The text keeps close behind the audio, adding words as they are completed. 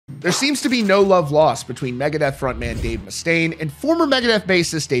There seems to be no love lost between Megadeth frontman Dave Mustaine and former Megadeth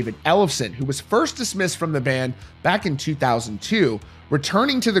bassist Dave Ellefson, who was first dismissed from the band back in 2002,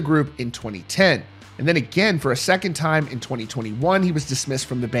 returning to the group in 2010. And then again, for a second time in 2021, he was dismissed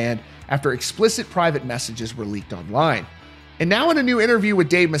from the band after explicit private messages were leaked online. And now in a new interview with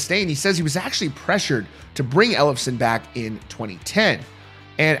Dave Mustaine, he says he was actually pressured to bring Ellefson back in 2010.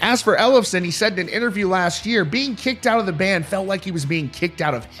 And as for Ellefson, he said in an interview last year, being kicked out of the band felt like he was being kicked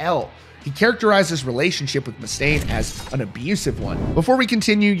out of hell. He characterized his relationship with Mustaine as an abusive one. Before we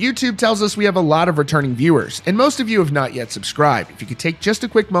continue, YouTube tells us we have a lot of returning viewers, and most of you have not yet subscribed. If you could take just a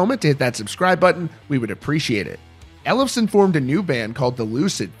quick moment to hit that subscribe button, we would appreciate it. Ellefson formed a new band called The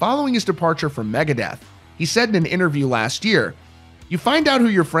Lucid following his departure from Megadeth. He said in an interview last year, "You find out who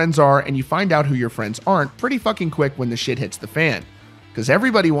your friends are and you find out who your friends aren't pretty fucking quick when the shit hits the fan. Because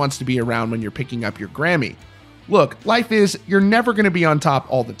everybody wants to be around when you're picking up your Grammy. Look, life is, you're never going to be on top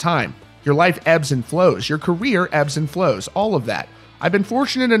all the time. Your life ebbs and flows. Your career ebbs and flows. All of that. I've been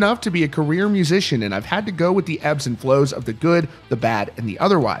fortunate enough to be a career musician, and I've had to go with the ebbs and flows of the good, the bad, and the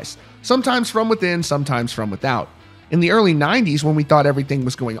otherwise. Sometimes from within, sometimes from without. In the early 90s, when we thought everything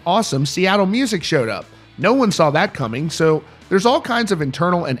was going awesome, Seattle music showed up. No one saw that coming, so there's all kinds of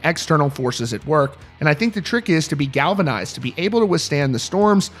internal and external forces at work, and I think the trick is to be galvanized, to be able to withstand the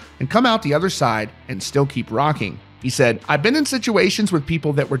storms and come out the other side and still keep rocking." He said, "I've been in situations with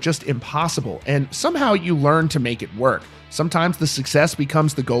people that were just impossible, and somehow you learn to make it work. Sometimes the success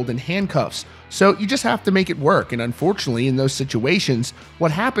becomes the golden handcuffs, so you just have to make it work, and unfortunately in those situations,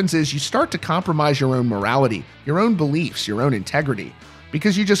 what happens is you start to compromise your own morality, your own beliefs, your own integrity,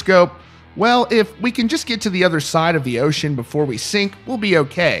 because you just go, well, if we can just get to the other side of the ocean before we sink, we'll be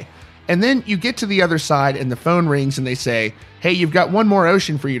okay. And then you get to the other side and the phone rings and they say, hey, you've got one more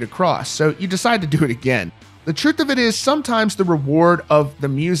ocean for you to cross. So you decide to do it again. The truth of it is sometimes the reward of the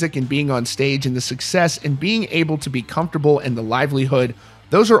music and being on stage and the success and being able to be comfortable and the livelihood,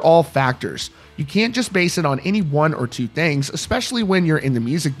 those are all factors. You can't just base it on any one or two things, especially when you're in the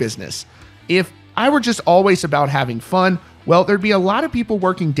music business. If I were just always about having fun, well, there'd be a lot of people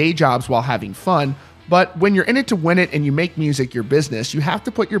working day jobs while having fun, but when you're in it to win it and you make music your business, you have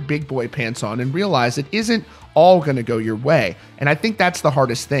to put your big boy pants on and realize it isn't all going to go your way. And I think that's the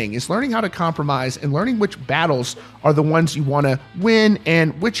hardest thing, is learning how to compromise and learning which battles are the ones you want to win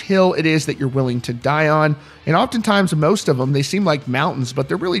and which hill it is that you're willing to die on. And oftentimes, most of them, they seem like mountains, but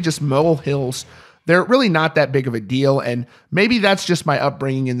they're really just molehills. They're really not that big of a deal, and maybe that's just my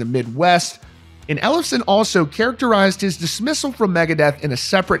upbringing in the Midwest. And Ellefson also characterized his dismissal from Megadeth in a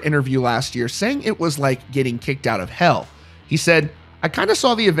separate interview last year, saying it was like getting kicked out of hell. He said, "I kind of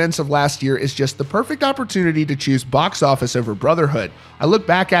saw the events of last year as just the perfect opportunity to choose box office over brotherhood. I look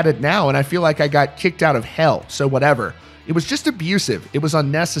back at it now and I feel like I got kicked out of hell, so whatever. It was just abusive. It was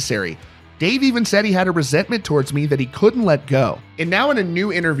unnecessary. Dave even said he had a resentment towards me that he couldn't let go." And now in a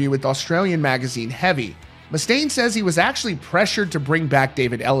new interview with Australian magazine Heavy, Mustaine says he was actually pressured to bring back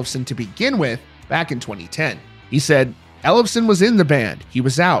Dave Ellefson to begin with back in 2010. He said, "Ellefson was in the band. He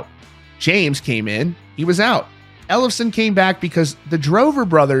was out. James came in. He was out. Ellefson came back because the Drover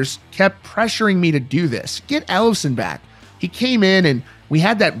brothers kept pressuring me to do this. Get Ellefson back. He came in and we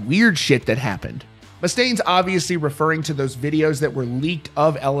had that weird shit that happened." Mustaine's obviously referring to those videos that were leaked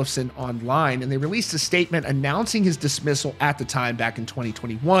of Ellefson online, and they released a statement announcing his dismissal at the time back in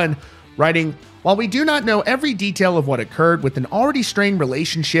 2021, writing, "While we do not know every detail of what occurred with an already strained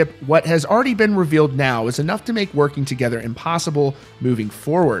relationship, what has already been revealed now is enough to make working together impossible moving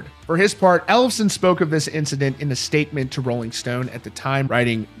forward." For his part, Ellefson spoke of this incident in a statement to Rolling Stone at the time,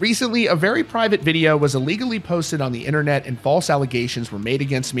 writing, "Recently, a very private video was illegally posted on the internet and false allegations were made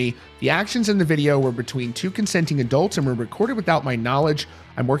against me. The actions in the video were between two consenting adults and were recorded without my knowledge.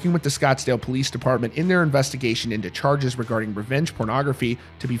 I'm working with the Scottsdale Police Department in their investigation into charges regarding revenge pornography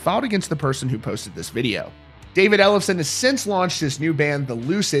to be filed against the person who posted this video." Dave Ellefson has since launched his new band, The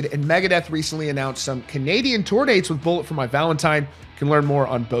Lucid, and Megadeth recently announced some Canadian tour dates with Bullet for My Valentine. You can learn more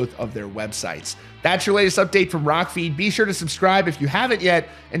on both of their websites. That's your latest update from Rockfeed. Be sure to subscribe if you haven't yet,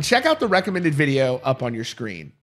 and check out the recommended video up on your screen.